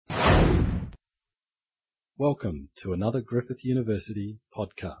Welcome to another Griffith University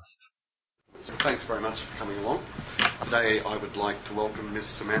podcast. So thanks very much for coming along. Today I would like to welcome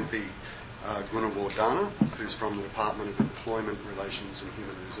Ms. Samanthi Gunawardana, who's from the Department of Employment Relations and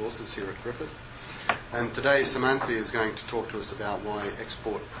Human Resources here at Griffith. And today Samanthi is going to talk to us about why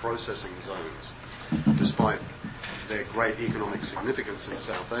export processing zones, despite their great economic significance in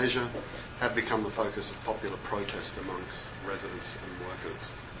South Asia, have become the focus of popular protest amongst residents and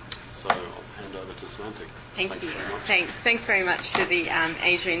workers. So I'll hand over to Samanthi. Thank you. Thanks very much to the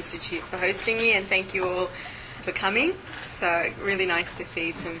Asia Institute for hosting me, and thank you all for coming. So really nice to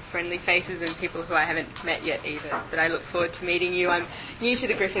see some friendly faces and people who I haven't met yet either, but I look forward to meeting you. I'm new to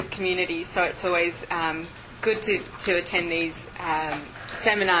the Griffith community, so it's always good to attend these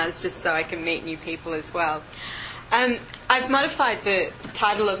seminars just so I can meet new people as well. I've modified the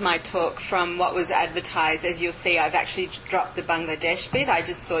title of my talk from what was advertised. As you'll see, I've actually dropped the Bangladesh bit. I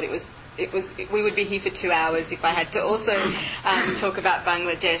just thought we would be here for 2 hours if I had to also talk about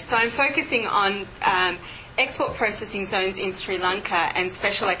Bangladesh. So I'm focusing on export processing zones in Sri Lanka and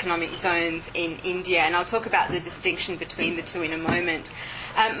special economic zones in India, and I'll talk about the distinction between the two in a moment.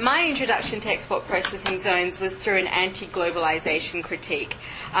 My introduction to export processing zones was through an anti-globalization critique.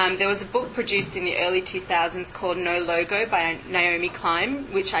 There was a book produced in the early 2000s called No Logo by Naomi Klein,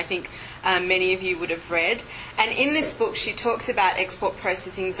 which I think many of you would have read. And in this book, she talks about export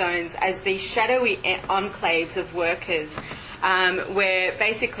processing zones as the shadowy enclaves of workers, where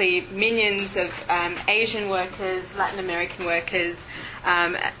basically millions of Asian workers, Latin American workers,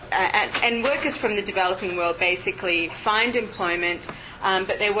 and workers from the developing world basically find employment,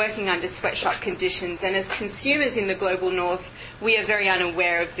 but they're working under sweatshop conditions. And as consumers in the global north, we are very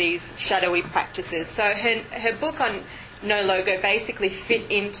unaware of these shadowy practices. So her book on No Logo basically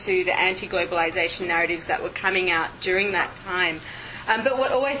fit into the anti-globalization narratives that were coming out during that time. But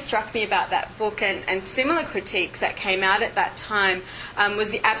what always struck me about that book and similar critiques that came out at that time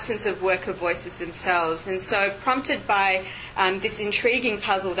was the absence of worker voices themselves. And so prompted by this intriguing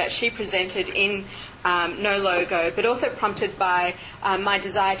puzzle that she presented in No Logo, but also prompted by my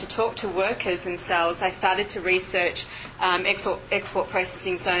desire to talk to workers themselves, I started to research export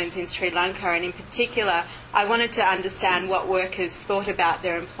processing zones in Sri Lanka, and in particular I wanted to understand what workers thought about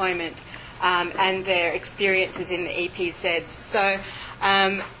their employment and their experiences in the EPZs. So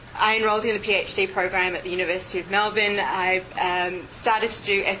I enrolled in the PhD program at the University of Melbourne. I started to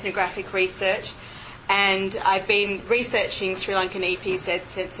do ethnographic research, and I've been researching Sri Lankan EPZs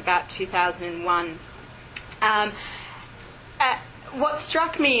since about 2001. What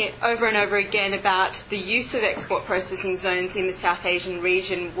struck me over and over again about the use of export processing zones in the South Asian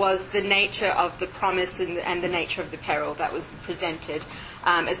region was the nature of the promise and the nature of the peril that was presented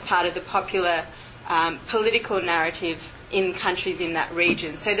as part of the popular political narrative in countries in that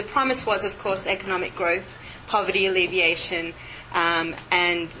region. So the promise was, of course, economic growth, poverty alleviation,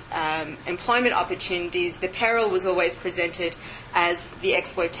 and employment opportunities. The peril was always presented as the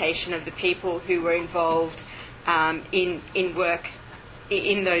exploitation of the people who were involved in work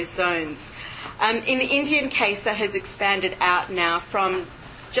in those zones. In the Indian case, that has expanded out now from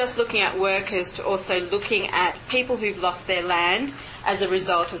just looking at workers to also looking at people who've lost their land as a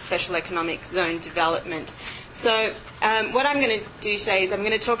result of special economic zone development. So what I'm going to do today is I'm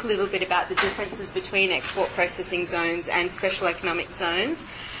going to talk a little bit about the differences between export processing zones and special economic zones.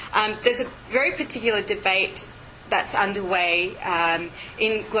 There's a very particular debate that's underway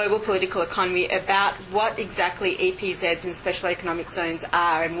in global political economy about what exactly EPZs and special economic zones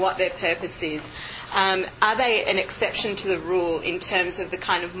are and what their purpose is. Are they an exception to the rule in terms of the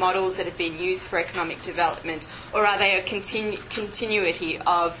kind of models that have been used for economic development, or are they a continuity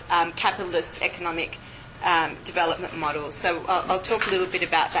of capitalist economic development models? So I'll talk a little bit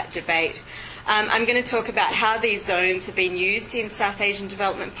about that debate. I'm going to talk about how these zones have been used in South Asian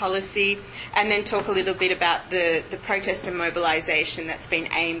development policy, and then talk a little bit about the protest and mobilisation that's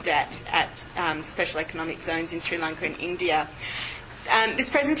been aimed at special economic zones in Sri Lanka and India. This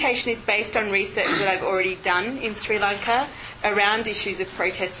presentation is based on research that I've already done in Sri Lanka around issues of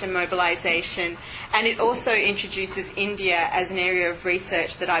protest and mobilisation, and it also introduces India as an area of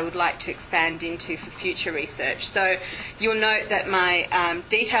research that I would like to expand into for future research. So you'll note that my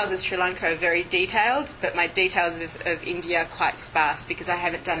details of Sri Lanka are very detailed, but my details of India are quite sparse because I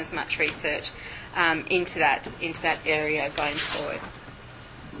haven't done as much research into that area going forward.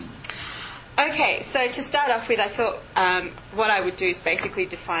 Okay, so to start off with, I thought what I would do is basically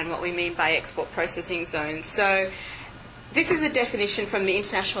define what we mean by export processing zones. So this is a definition from the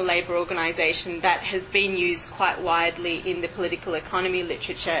International Labour Organization that has been used quite widely in the political economy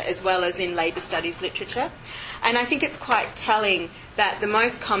literature as well as in labour studies literature. And I think it's quite telling that the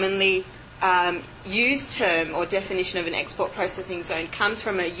most commonly used term or definition of an export processing zone comes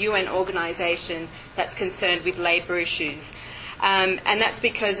from a UN organisation that's concerned with labour issues. And that's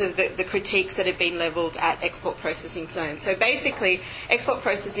because of the critiques that have been levelled at export processing zones. So basically, export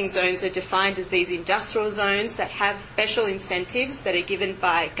processing zones are defined as these industrial zones that have special incentives that are given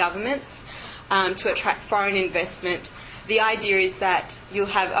by governments to attract foreign investment. The idea is that you'll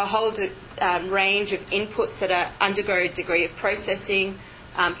have a whole range of inputs that undergo a degree of processing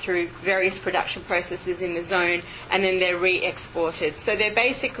through various production processes in the zone, and then they're re-exported. So they're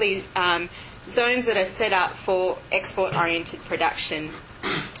basically zones that are set up for export-oriented production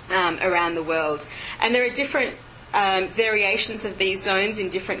around the world. And there are different variations of these zones in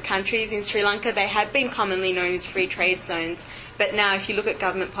different countries. In Sri Lanka, they have been commonly known as free trade zones, but now if you look at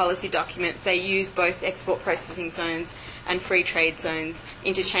government policy documents, they use both export processing zones and free trade zones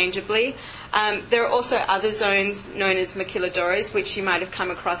interchangeably. There are also other zones known as maquiladoras, which you might have come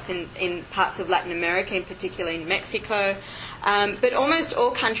across in parts of Latin America, in particular in Mexico. But almost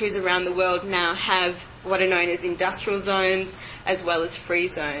all countries around the world now have what are known as industrial zones as well as free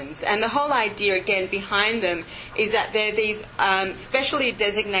zones. And the whole idea, again, behind them is that they're these specially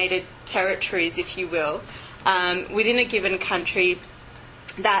designated territories, if you will, within a given country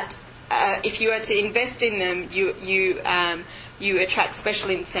that if you are to invest in them, you attract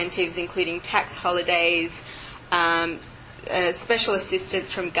special incentives, including tax holidays, special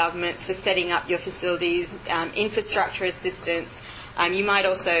assistance from governments for setting up your facilities, infrastructure assistance. You might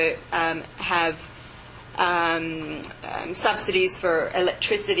also have subsidies for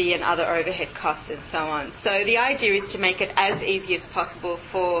electricity and other overhead costs and so on. So the idea is to make it as easy as possible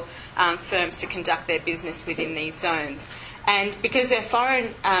for firms to conduct their business within these zones. And because they're foreign,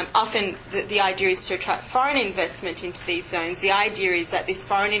 often the idea is to attract foreign investment into these zones. The idea is that this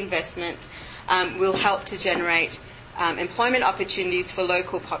foreign investment will help to generate employment opportunities for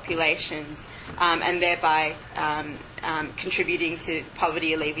local populations and thereby contributing to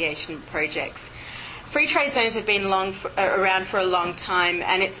poverty alleviation projects. Free trade zones have been around for a long time,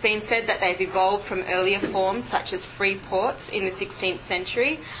 and it's been said that they've evolved from earlier forms such as free ports in the 16th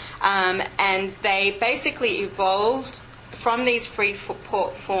century, and they basically evolved from these free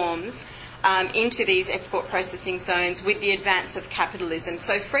port forms into these export processing zones with the advance of capitalism.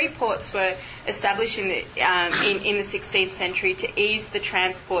 So free ports were established in the 16th century to ease the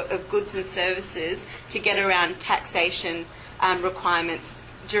transport of goods and services to get around taxation requirements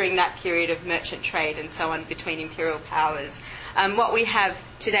during that period of merchant trade and so on between imperial powers. What we have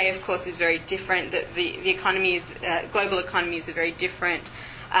today, of course, is very different. The economies, global economies are very different.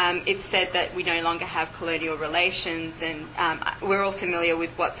 It's said that we no longer have colonial relations, and we're all familiar with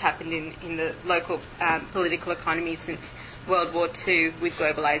what's happened in the local political economy since World War II with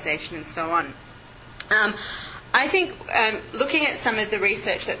globalisation and so on. I think looking at some of the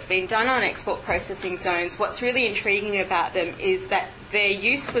research that's been done on export processing zones, what's really intriguing about them is that their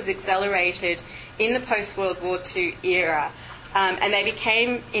use was accelerated in the post-World War II era. And they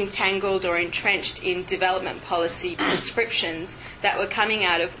became entangled or entrenched in development policy prescriptions that were coming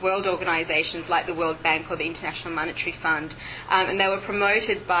out of world organisations like the World Bank or the International Monetary Fund. And they were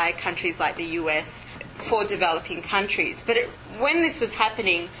promoted by countries like the US for developing countries. But when this was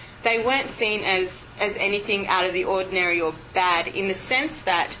happening, they weren't seen as anything out of the ordinary or bad, in the sense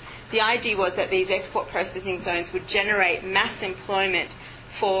that the idea was that these export processing zones would generate mass employment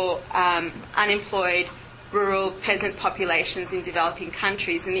for unemployed rural peasant populations in developing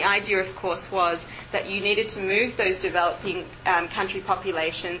countries. And the idea, of course, was that you needed to move those developing country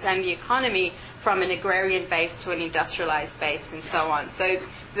populations and the economy from an agrarian base to an industrialised base and so on. So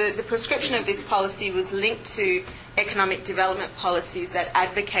the prescription of this policy was linked to economic development policies that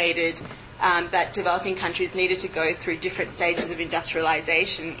advocated that developing countries needed to go through different stages of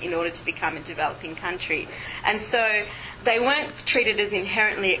industrialisation in order to become a developing country. And so they weren't treated as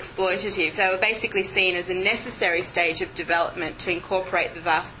inherently exploitative. They were basically seen as a necessary stage of development to incorporate the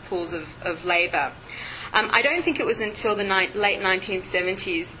vast pools of labour. I don't think it was until the late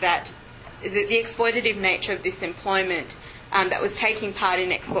 1970s that the exploitative nature of this employment that was taking part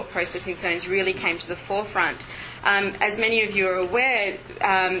in export processing zones really came to the forefront. As many of you are aware,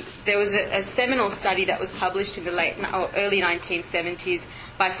 there was a seminal study that was published in the early 1970s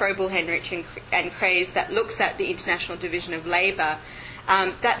by Froebel, Henrich and Kreis that looks at the International Division of Labour.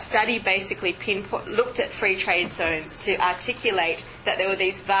 That study basically looked at free trade zones to articulate that there were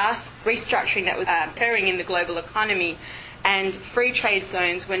these vast restructuring that was occurring in the global economy, and free trade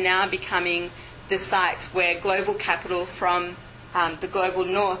zones were now becoming the sites where global capital from the global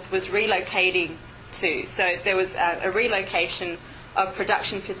north was relocating to. So there was a relocation of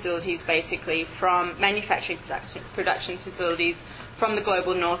production facilities, basically, from manufacturing production facilities from the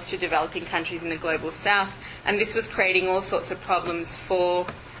global north to developing countries in the global south, and this was creating all sorts of problems for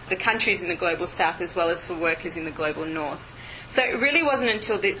the countries in the global south as well as for workers in the global north. So it really wasn't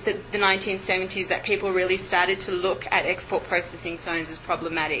until the 1970s that people really started to look at export processing zones as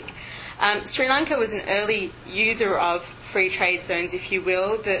problematic. Sri Lanka was an early user of free trade zones, if you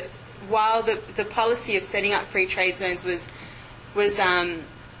will. While the policy of setting up free trade zones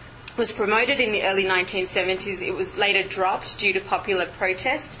was promoted in the early 1970s, it was later dropped due to popular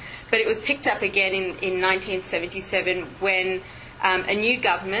protest, but it was picked up again in 1977 when a new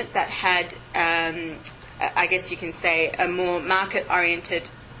government that had, I guess you can say, a more market-oriented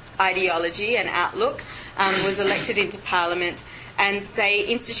ideology and outlook was elected into Parliament, and they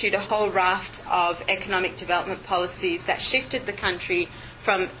instituted a whole raft of economic development policies that shifted the country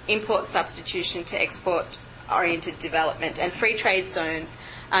from import substitution to export-oriented development, and free trade zones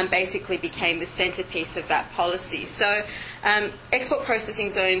basically became the centrepiece of that policy. So export processing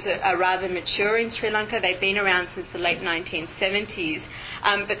zones are rather mature in Sri Lanka. They've been around since the late 1970s,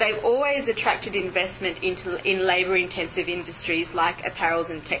 but they've always attracted investment in labour-intensive industries like apparels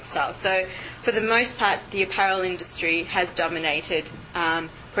and textiles. So for the most part, the apparel industry has dominated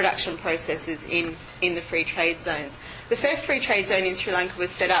production processes in the free trade zones. The first free trade zone in Sri Lanka was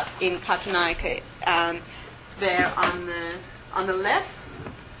set up in Katunayake, there on the left.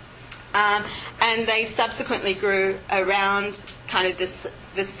 And they subsequently grew around kind of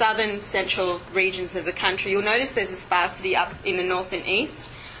the southern central regions of the country. You'll notice there's a sparsity up in the north and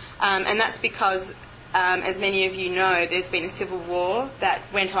east, and that's because, as many of you know, there's been a civil war that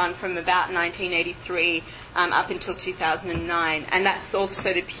went on from about 1983 up until 2009, and that's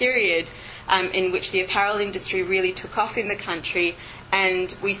also the period in which the apparel industry really took off in the country,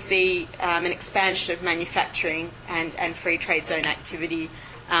 and we see an expansion of manufacturing and free trade zone activity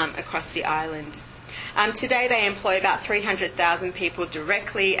across the island. Today they employ about 300,000 people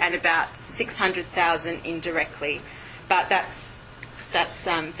directly and about 600,000 indirectly, but that's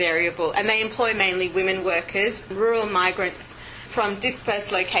variable. And they employ mainly women workers, rural migrants from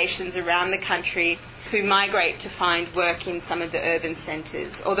dispersed locations around the country who migrate to find work in some of the urban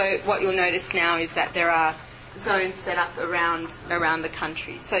centres. Although what you'll notice now is that there are zones set up around the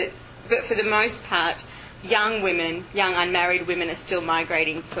country. But for the most part, young unmarried women are still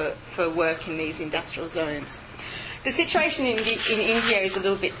migrating for work in these industrial zones. The situation in India is a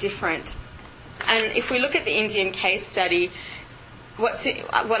little bit different. And if we look at the Indian case study, what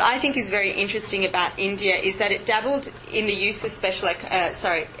I think is very interesting about India is that it dabbled in the use of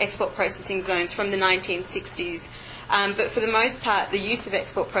export processing zones from the 1960s. But for the most part, the use of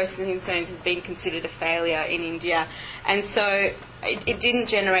export processing zones has been considered a failure in India. And so it didn't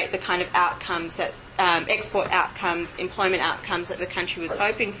generate the kind of outcomes that export outcomes, employment outcomes that the country was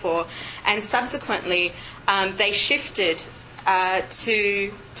hoping for, and subsequently they shifted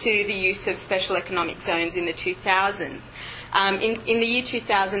to the use of special economic zones in the 2000s. In the year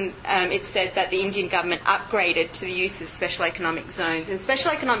 2000, it said that the Indian government upgraded to the use of special economic zones, and special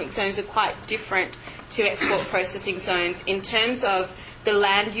economic zones are quite different to export processing zones in terms of the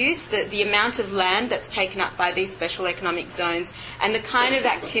land use, the amount of land that's taken up by these special economic zones, and the kind of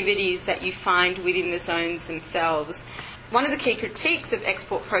activities that you find within the zones themselves. One of the key critiques of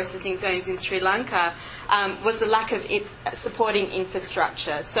export processing zones in Sri Lanka was the lack of supporting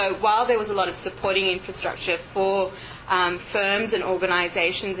infrastructure. So while there was a lot of supporting infrastructure for firms and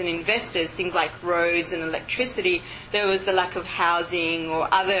organisations and investors, things like roads and electricity, there was the lack of housing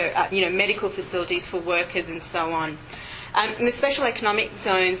or other medical facilities for workers and so on. In the special economic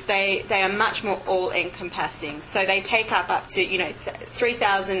zones, they are much more all-encompassing. So they take up to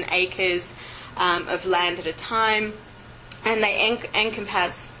 3,000 acres of land at a time, and they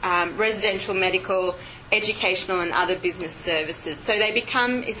encompass residential, medical, educational, and other business services. So they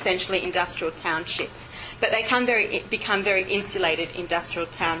become essentially industrial townships, but they become very insulated industrial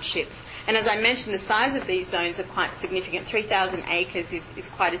townships. And as I mentioned, the size of these zones are quite significant. 3,000 acres is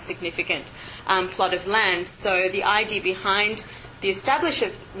quite a significant plot of land. So the idea behind the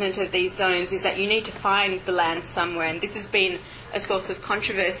establishment of these zones is that you need to find the land somewhere. And this has been a source of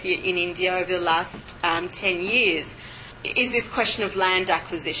controversy in India over the last 10 years, is this question of land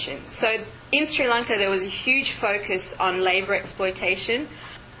acquisition. So in Sri Lanka, there was a huge focus on labour exploitation,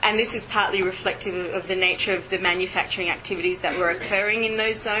 and this is partly reflective of the nature of the manufacturing activities that were occurring in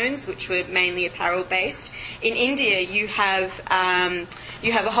those zones, which were mainly apparel-based. In India, you have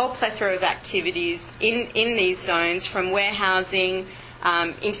a whole plethora of activities in these zones, from warehousing,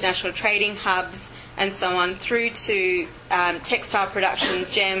 international trading hubs, and so on, through to textile production,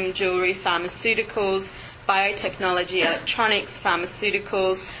 gem, jewellery, pharmaceuticals, biotechnology, electronics,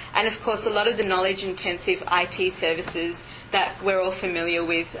 pharmaceuticals, and of course a lot of the knowledge-intensive IT services that we're all familiar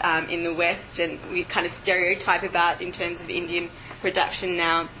with in the West and we kind of stereotype about in terms of Indian production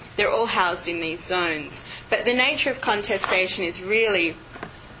now, they're all housed in these zones. But the nature of contestation is really,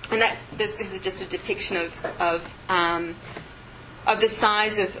 and this is just a depiction of the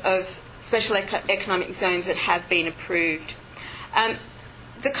size of special economic zones that have been approved.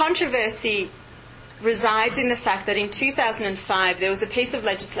 The controversy resides in the fact that in 2005 there was a piece of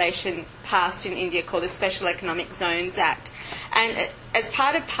legislation passed in India called the Special Economic Zones Act. And as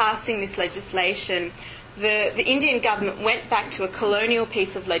part of passing this legislation, the Indian government went back to a colonial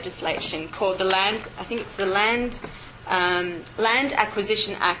piece of legislation called the Land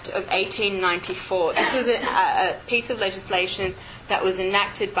Acquisition Act of 1894. This was a piece of legislation that was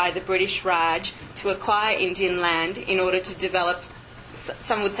enacted by the British Raj to acquire Indian land in order to develop,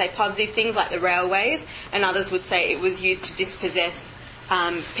 some would say positive things like the railways, and others would say it was used to dispossess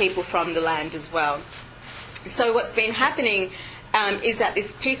people from the land as well. So what's been happening is that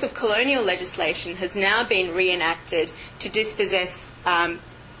this piece of colonial legislation has now been reenacted to dispossess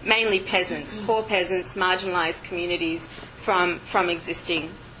mainly peasants, poor peasants, marginalised communities from existing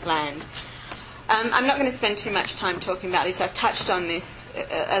land. I'm not going to spend too much time talking about this. I've touched on this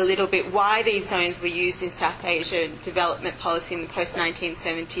a little bit, why these zones were used in South Asia development policy in the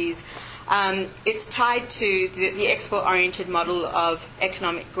post-1970s. It's tied to the export-oriented model of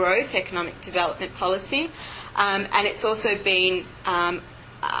economic growth, economic development policy, and it's also been,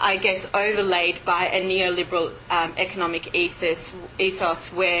 I guess, overlaid by a neoliberal economic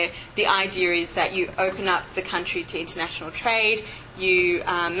ethos where the idea is that you open up the country to international trade, you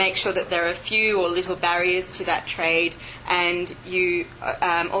make sure that there are few or little barriers to that trade, and you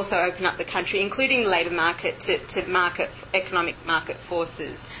also open up the country, including the labour market, to economic market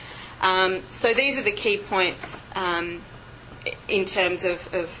forces. So these are the key points in terms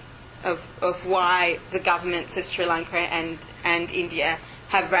of why the governments of Sri Lanka and India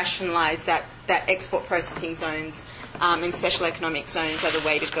have rationalised that export processing zones and special economic zones are the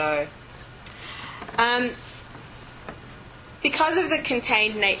way to go. Because of the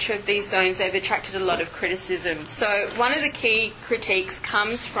contained nature of these zones, they've attracted a lot of criticism. So one of the key critiques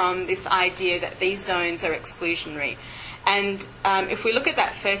comes from this idea that these zones are exclusionary. And if we look at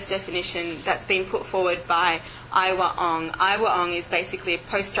that first definition that's been put forward by Iwa Ong is basically a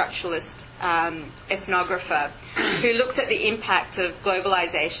post-structuralist ethnographer who looks at the impact of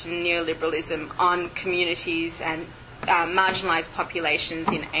globalisation and neoliberalism on communities and marginalised populations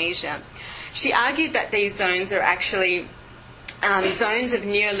in Asia. She argued that these zones are actually zones of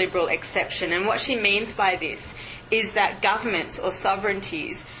neoliberal exception, and what she means by this is that governments or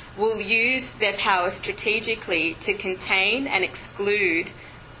sovereignties will use their power strategically to contain and exclude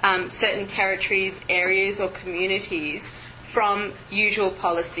certain territories, areas or communities from usual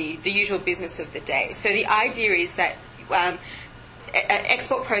policy, the usual business of the day. So the idea is that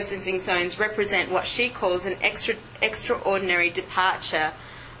export processing zones represent what she calls an extraordinary departure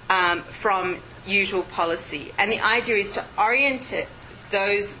from usual policy. And the idea is to orient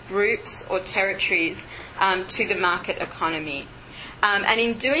those groups or territories to the market economy. And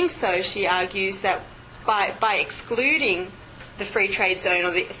in doing so, she argues that by excluding the free trade zone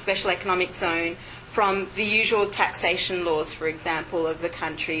or the special economic zone from the usual taxation laws, for example, of the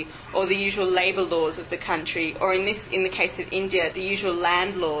country, or the usual labour laws of the country, or in the case of India, the usual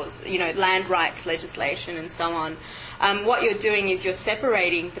land laws, land rights legislation and so on, what you're doing is you're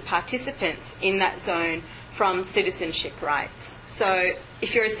separating the participants in that zone from citizenship rights. So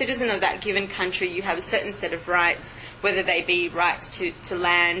if you're a citizen of that given country, you have a certain set of rights, whether they be rights to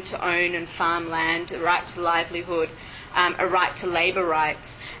land, to own and farm land, a right to livelihood, a right to labour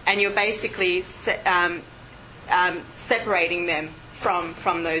rights, and you're basically separating them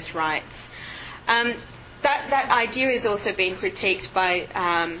from those rights. That idea is also being critiqued by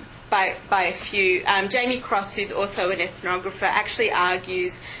a few. Jamie Cross, who's also an ethnographer, actually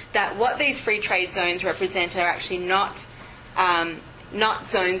argues that what these free trade zones represent are actually not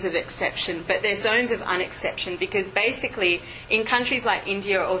zones of exception, but they're zones of unexception, because basically in countries like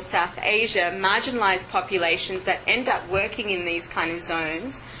India or South Asia, marginalised populations that end up working in these kind of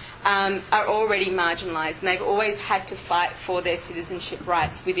zones are already marginalised, and they've always had to fight for their citizenship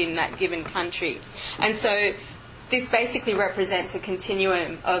rights within that given country. And so this basically represents a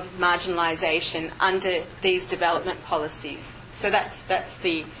continuum of marginalisation under these development policies. So that's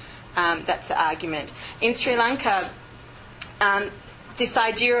the argument. In Sri Lanka, this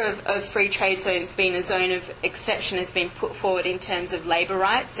idea of free trade zones being a zone of exception has been put forward in terms of labour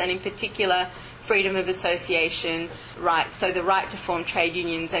rights, and in particular freedom of association rights. So the right to form trade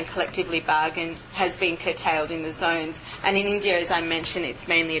unions and collectively bargain has been curtailed in the zones. And in India, as I mentioned, it's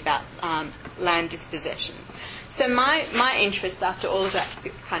mainly about land dispossession. So my interest, after all of that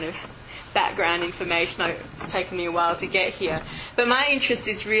kind of background information, it's taken me a while to get here, but my interest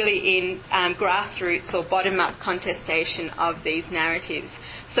is really in grassroots or bottom-up contestation of these narratives.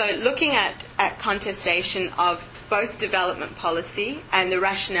 So looking at contestation of both development policy and the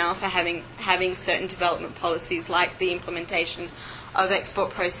rationale for having certain development policies like the implementation of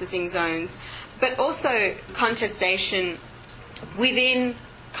export processing zones, but also contestation within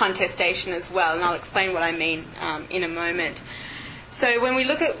contestation as well, and I'll explain what I mean in a moment. So when we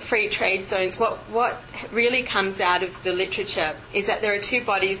look at free trade zones, what really comes out of the literature is that there are two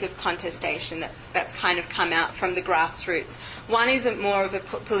bodies of contestation that's kind of come out from the grassroots. One is more of a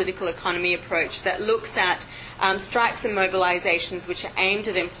political economy approach that looks at strikes and mobilisations which are aimed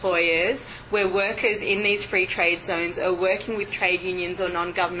at employers, where workers in these free trade zones are working with trade unions or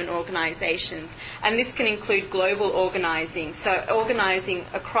non-government organisations. And this can include global organising, so organising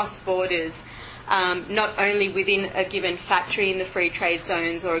across borders, not only within a given factory in the free trade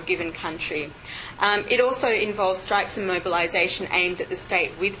zones or a given country. It also involves strikes and mobilisation aimed at the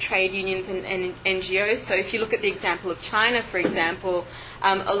state with trade unions and NGOs. So if you look at the example of China, for example,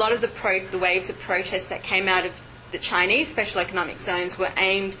 a lot of the waves of protests that came out of the Chinese special economic zones were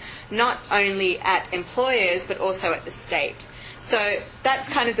aimed not only at employers but also at the state. So that's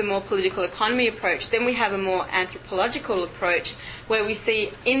kind of the more political economy approach. Then we have a more anthropological approach where we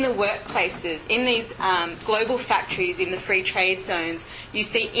see in the workplaces, in these global factories in the free trade zones, you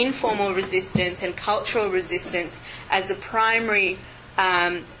see informal resistance and cultural resistance as the primary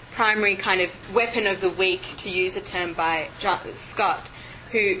kind of weapon of the weak, to use a term by Scott,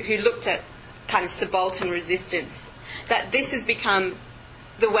 who looked at kind of subaltern resistance. That this has become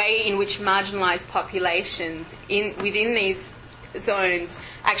the way in which marginalised populations within these zones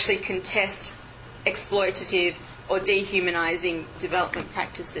actually contest exploitative or dehumanising development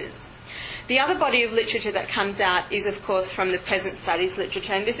practices. The other body of literature that comes out is, of course, from the peasant studies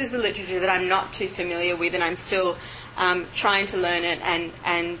literature, and this is the literature that I'm not too familiar with, and I'm still trying to learn it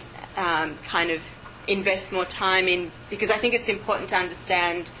and kind of invest more time in, because I think it's important to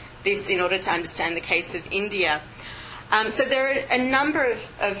understand this in order to understand the case of India. So there are a number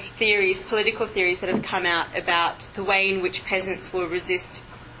of theories, political theories, that have come out about the way in which peasants will resist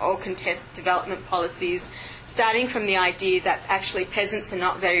or contest development policies, starting from the idea that actually peasants are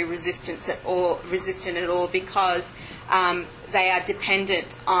not very resistant at all because they are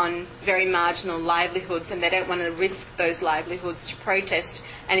dependent on very marginal livelihoods and they don't want to risk those livelihoods to protest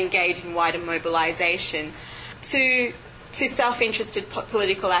and engage in wider mobilisation, to self-interested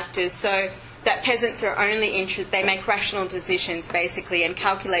political actors. So that peasants are only interested, they make rational decisions basically and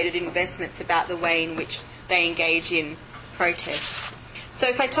calculated investments about the way in which they engage in protest. So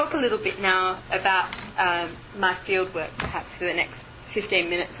if I talk a little bit now about my fieldwork, perhaps for the next 15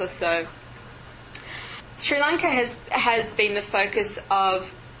 minutes or so. Sri Lanka has been the focus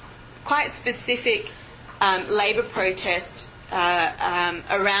of quite specific labour protests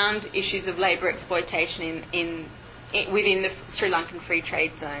around issues of labour exploitation within the Sri Lankan free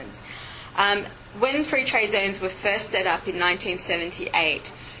trade zones. When free trade zones were first set up in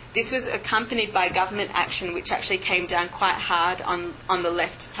 1978, this was accompanied by government action which actually came down quite hard on the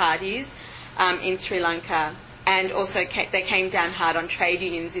left parties in Sri Lanka, and also they came down hard on trade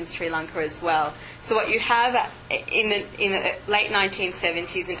unions in Sri Lanka as well. So what you have in the late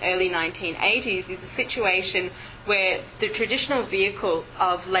 1970s and early 1980s is a situation where the traditional vehicle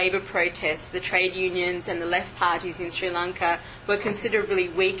of labour protests, the trade unions and the left parties in Sri Lanka, were considerably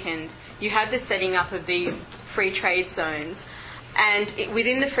weakened. You had the setting up of these free trade zones, and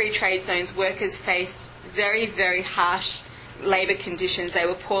within the free trade zones, workers faced very, very harsh labour conditions. They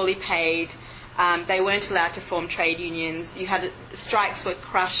were poorly paid. They weren't allowed to form trade unions. Strikes were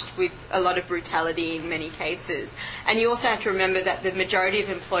crushed with a lot of brutality in many cases. And you also have to remember that the majority of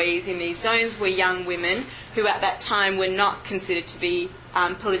employees in these zones were young women who at that time were not considered to be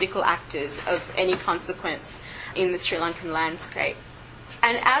political actors of any consequence in the Sri Lankan landscape.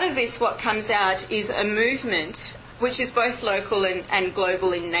 And out of this, what comes out is a movement which is both local and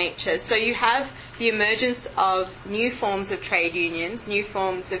global in nature. So you have the emergence of new forms of trade unions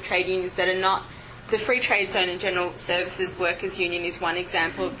that are not the Free Trade Zone and General Services Workers Union is one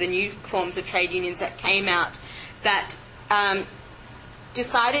example of the new forms of trade unions that came out that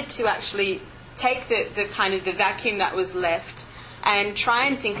decided to actually take the kind of the vacuum that was left and try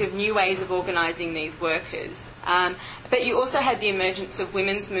and think of new ways of organising these workers. But you also had the emergence of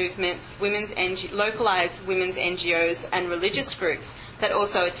women's movements, localised women's NGOs and religious groups that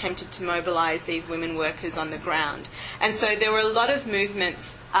also attempted to mobilise these women workers on the ground. And so there were a lot of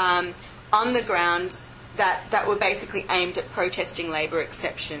movements on the ground that were basically aimed at protesting labour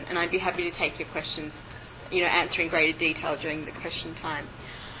exception. And I'd be happy to take your questions answer in greater detail during the question time.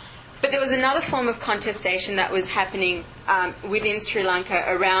 But there was another form of contestation that was happening within Sri Lanka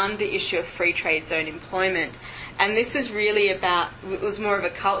around the issue of free trade zone employment. And this was really it was more of a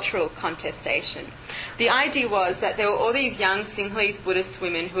cultural contestation. The idea was that there were all these young Sinhalese Buddhist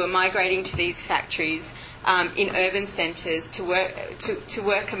women who were migrating to these factories in urban centres to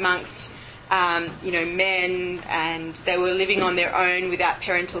work amongst men, and they were living on their own without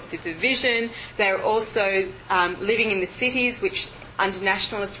parental supervision. They were also living in the cities, which under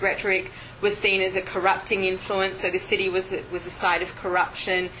nationalist rhetoric was seen as a corrupting influence. So the city was a site of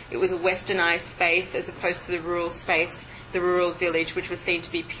corruption. It was a westernised space as opposed to the rural space, the rural village, which was seen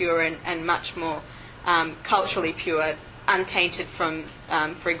to be pure and much more culturally pure, untainted from,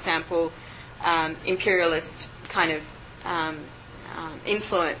 for example, imperialist kind of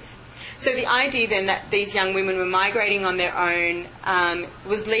influence. So the idea then that these young women were migrating on their own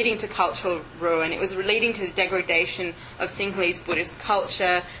was leading to cultural ruin. It was leading to the degradation of Sinhalese Buddhist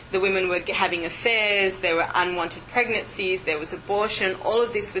culture. The women were having affairs, there were unwanted pregnancies, there was abortion. All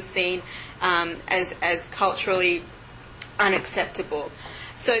of this was seen as culturally unacceptable.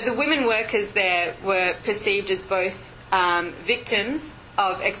 So the women workers there were perceived as both victims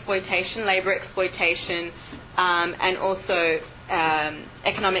of exploitation, labour exploitation, and also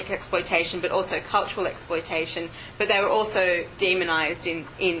economic exploitation, but also cultural exploitation. But they were also demonised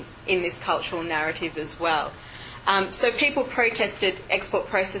in this cultural narrative as well. So people protested export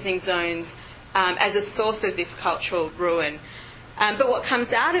processing zones as a source of this cultural ruin. But what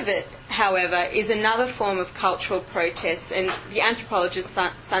comes out of it, however, is another form of cultural protest. And the anthropologist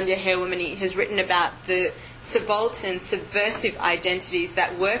Sandhya Herwamani has written about the subaltern, subversive identities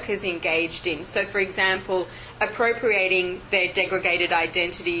that workers engaged in. So, for example, appropriating their degraded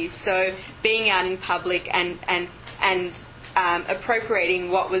identities, so being out in public and appropriating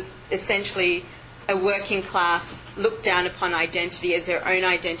what was essentially a working class looked down upon identity as their own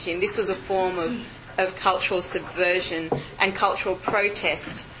identity. And this was a form of cultural subversion and cultural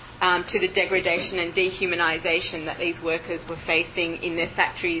protest to the degradation and dehumanisation that these workers were facing in their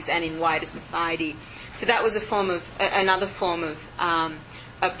factories and in wider society. So that was another form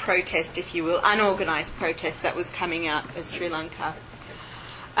of protest, if you will, unorganised protest that was coming out of Sri Lanka.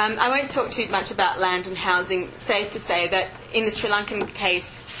 I won't talk too much about land and housing. Safe to say that in the Sri Lankan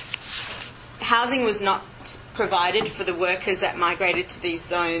case, housing was not provided for the workers that migrated to these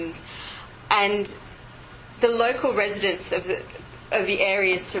zones, and the local residents of the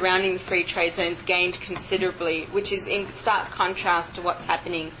areas surrounding the free trade zones gained considerably, which is in stark contrast to what's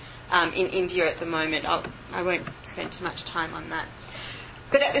happening in India at the moment. I won't spend too much time on that.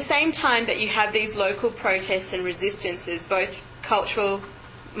 But at the same time that you have these local protests and resistances, both cultural,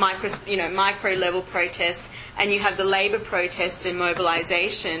 micro-level protests, and you have the labour protest and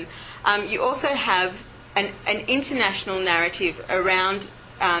mobilisation, you also have an international narrative around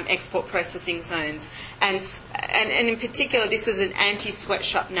export processing zones. And in particular, this was an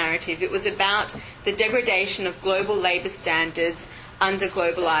anti-sweatshop narrative. It was about the degradation of global labour standards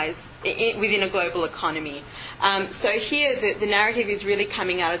within a global economy. So here the narrative is really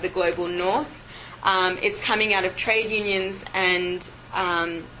coming out of the global north. It's coming out of trade unions and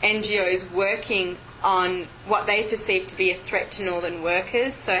NGOs working on what they perceive to be a threat to northern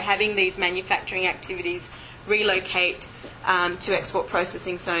workers. So having these manufacturing activities relocate to export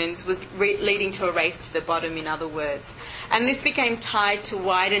processing zones was leading to a race to the bottom, in other words. And this became tied to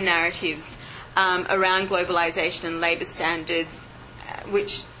wider narratives around globalisation and labour standards,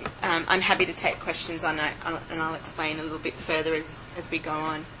 which I'm happy to take questions on, and I'll explain a little bit further as we go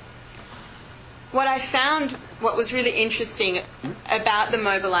on. What was really interesting about the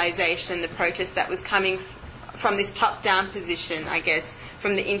mobilisation, the protest that was coming from this top-down position, I guess,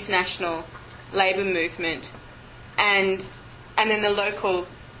 from the international labour movement, and then the local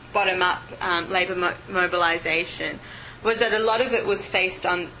bottom-up labour mobilisation, was that a lot of it was faced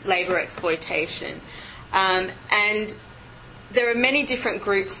on labour exploitation. And there are many different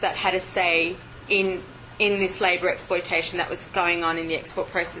groups that had a say in this labour exploitation that was going on in the export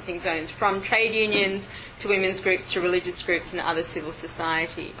processing zones, from trade unions to women's groups to religious groups and other civil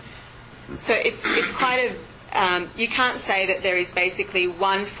society. So it's quite you can't say that there is basically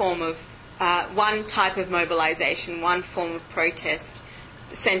one type of mobilisation, one form of protest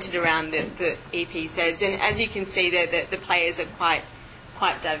centred around the EPZs. And as you can see there, the players are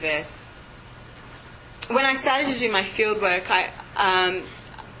quite diverse. When I started to do my fieldwork,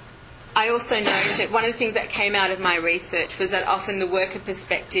 I also noted one of the things that came out of my research was that often the worker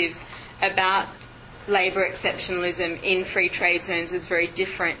perspectives about labour exceptionalism in free trade zones was very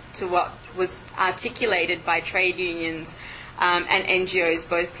different to what was articulated by trade unions and NGOs,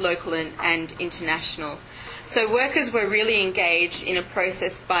 both local and international. So workers were really engaged in a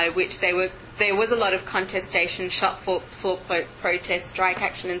process by which there was a lot of contestation, shop floor protest, strike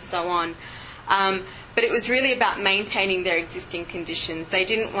action and so on. But it was really about maintaining their existing conditions. They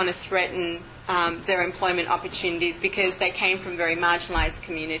didn't want to threaten their employment opportunities because they came from very marginalised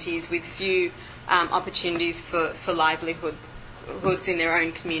communities with few opportunities for livelihoods in their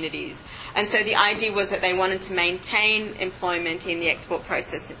own communities. And so the idea was that they wanted to maintain employment in the export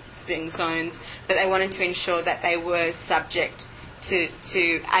processing zones, but they wanted to ensure that they were subject to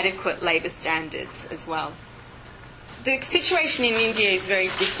adequate labour standards as well. The situation in India is very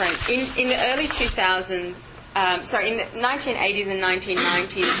different. In the early 2000s, in the 1980s and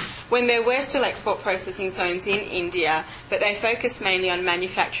 1990s, when there were still export processing zones in India, but they focused mainly on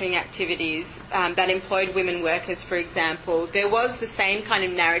manufacturing activities that employed women workers, for example, there was the same kind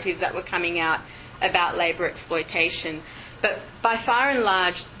of narratives that were coming out about labour exploitation. But by far and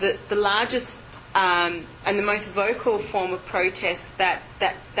large, the largest and the most vocal form of protest that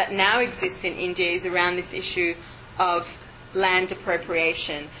now exists in India is around this issue of land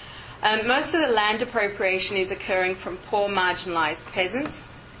appropriation. Most of the land appropriation is occurring from poor marginalised peasants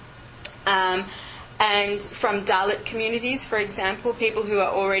and from Dalit communities, for example, people who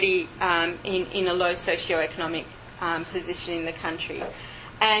are already in a low socio-economic position in the country.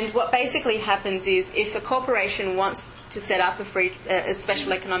 And what basically happens is if a corporation wants to set up a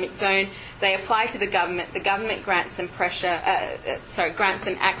special economic zone, they apply to the government grants them grants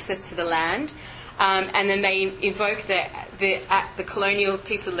them access to the land. And then they invoke the colonial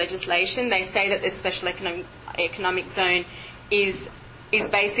piece of legislation. They say that this special economic zone is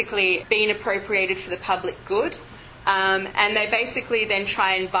basically being appropriated for the public good, and they basically then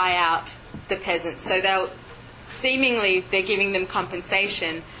try and buy out the peasants. So they're giving them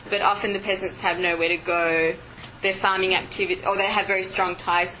compensation, but often the peasants have nowhere to go. Their farming activity, or they have very strong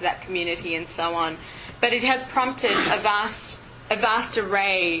ties to that community, and so on. But it has prompted a vast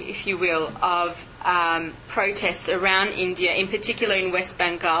array, if you will, of protests around India, in particular in West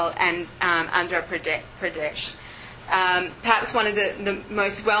Bengal and Andhra Pradesh. Perhaps one of the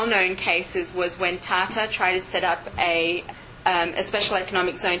most well-known cases was when Tata tried to set up a special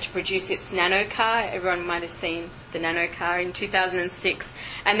economic zone to produce its nano car. Everyone might have seen the nano car in 2006,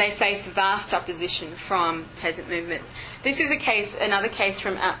 and they faced vast opposition from peasant movements. This is another case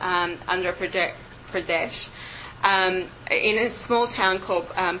from Andhra Pradesh. In a small town called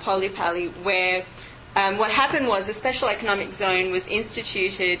Polipalli, where what happened was a special economic zone was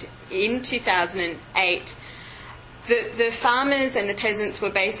instituted in 2008. The farmers and the peasants were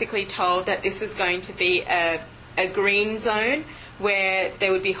basically told that this was going to be a green zone where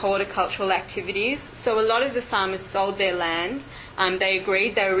there would be horticultural activities. So a lot of the farmers sold their land. They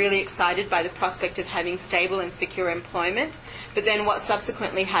agreed. They were really excited by the prospect of having stable and secure employment. But then what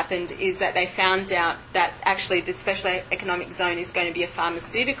subsequently happened is that they found out that actually the special economic zone is going to be a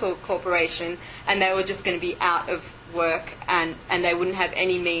pharmaceutical corporation, and they were just going to be out of work, and they wouldn't have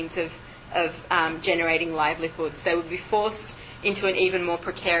any means of generating livelihoods. They would be forced into an even more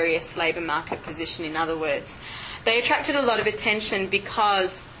precarious labour market position, in other words. They attracted a lot of attention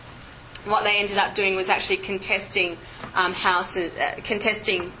because what they ended up doing was actually contesting the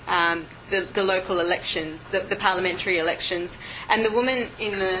local elections, the parliamentary elections, and the woman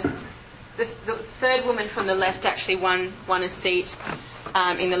the third woman from the left actually won a seat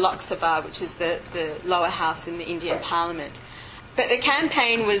in the Lok Sabha, which is the lower house in the Indian Parliament. But the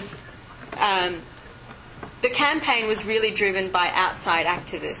campaign was really driven by outside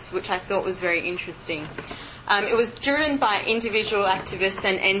activists, which I thought was very interesting. It was driven by individual activists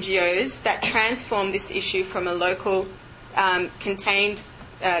and NGOs that transformed this issue from a local, contained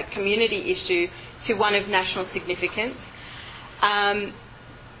community issue to one of national significance.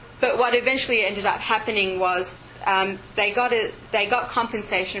 But what eventually ended up happening was they got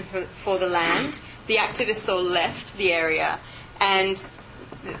compensation for the land. The activists all left the area, and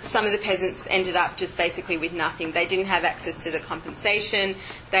some of the peasants ended up just basically with nothing. They didn't have access to the compensation.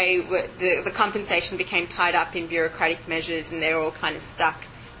 The compensation became tied up in bureaucratic measures, and they're all kind of stuck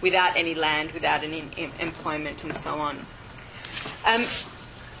without any land, without any employment, and so on. I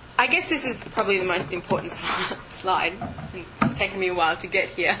guess this is probably the most important slide. It's taken me a while to get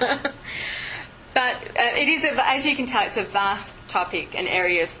here. But it is, as you can tell, it's a vast topic, an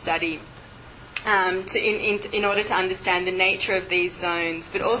area of study. In order to understand the nature of these zones,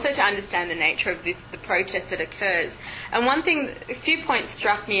 but also to understand the nature of the protest that occurs. And a few points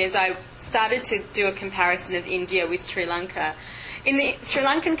struck me as I started to do a comparison of India with Sri Lanka. In the Sri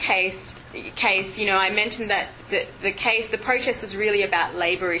Lankan case, I mentioned that the protest was really about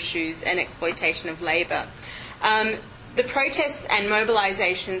labour issues and exploitation of labour. The protests and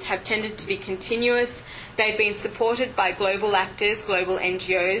mobilisations have tended to be continuous. They've been supported by global actors, global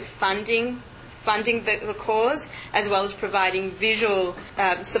NGOs, funding the cause, as well as providing visual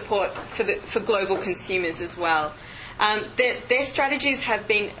support for global consumers as well. Their strategies have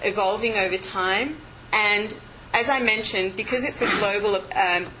been evolving over time, and as I mentioned, because it's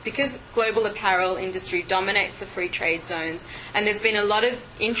because global apparel industry dominates the free trade zones, and there's been a lot of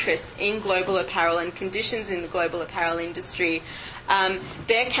interest in global apparel and conditions in the global apparel industry,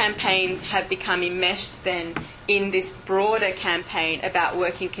 their campaigns have become enmeshed then in this broader campaign about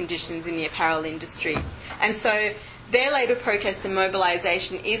working conditions in the apparel industry. And so their labour protest and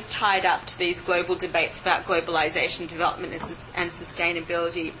mobilisation is tied up to these global debates about globalisation, development and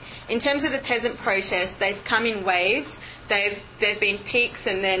sustainability. In terms of the peasant protests, they've come in waves. There've been peaks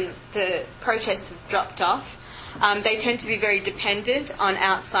and then the protests have dropped off. They tend to be very dependent on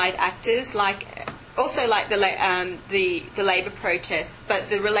outside actors, like the labour protests, but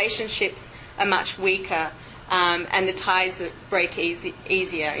the relationships are much weaker and the ties break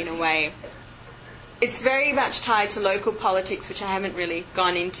easier in a way. It's very much tied to local politics, which I haven't really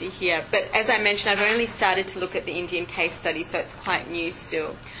gone into here. But as I mentioned, I've only started to look at the Indian case study, so it's quite new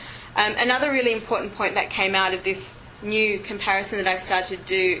still. Another really important point that came out of this new comparison that I've started to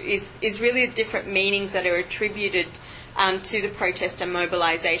do is really the different meanings that are attributed to the protest and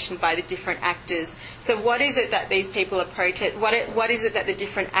mobilisation by the different actors. So what is it that these people are what is it that the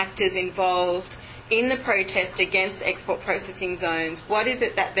different actors involved in the protest against export processing zones, what is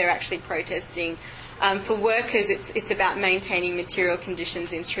it that they're actually protesting? For workers, it's about maintaining material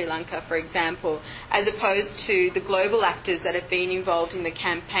conditions in Sri Lanka, for example, as opposed to the global actors that have been involved in the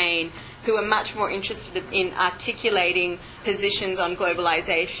campaign, who are much more interested in articulating positions on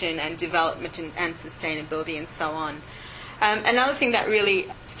globalisation and development and sustainability and so on. Another thing that really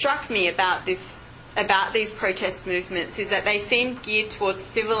struck me about these protest movements is that they seem geared towards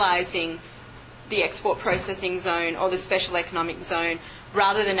civilising the export processing zone or the special economic zone,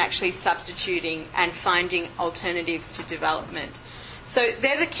 rather than actually substituting and finding alternatives to development. So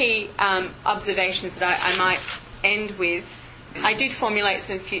they're the key observations that I might end with. I did formulate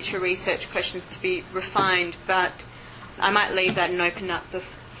some future research questions to be refined, but I might leave that and open up the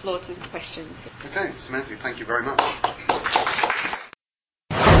floor to questions. Okay, Samantha, thank you very much.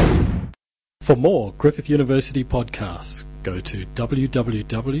 For more Griffith University podcasts, go to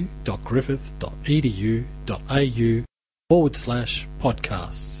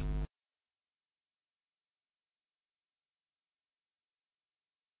www.griffith.edu.au/podcasts.